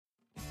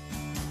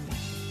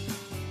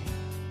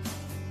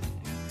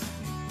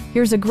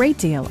Here's a great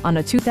deal on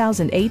a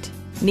 2008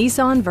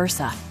 Nissan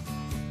Versa.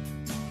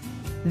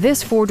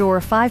 This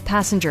four-door,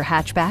 five-passenger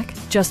hatchback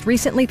just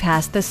recently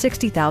passed the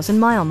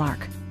 60,000-mile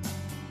mark.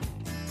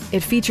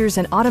 It features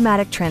an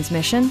automatic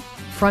transmission,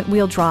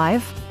 front-wheel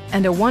drive,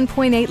 and a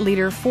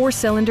 1.8-liter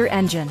four-cylinder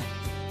engine.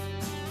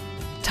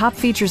 Top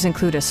features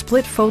include a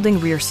split folding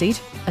rear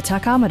seat, a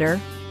tachometer,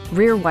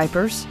 rear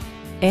wipers,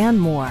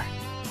 and more.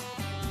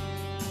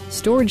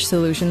 Storage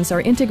solutions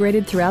are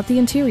integrated throughout the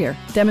interior,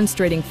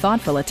 demonstrating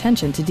thoughtful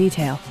attention to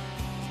detail.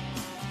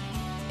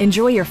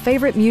 Enjoy your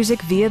favorite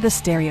music via the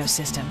stereo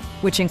system,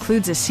 which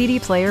includes a CD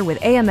player with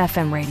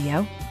AM/FM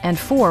radio and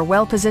 4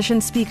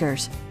 well-positioned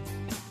speakers.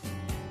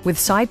 With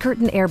side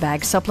curtain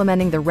airbags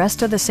supplementing the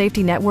rest of the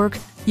safety network,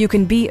 you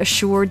can be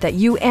assured that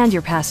you and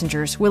your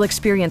passengers will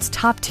experience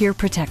top-tier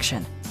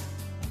protection.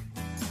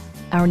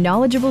 Our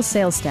knowledgeable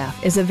sales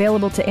staff is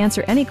available to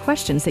answer any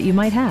questions that you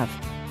might have.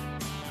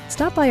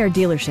 Stop by our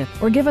dealership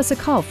or give us a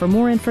call for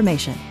more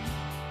information.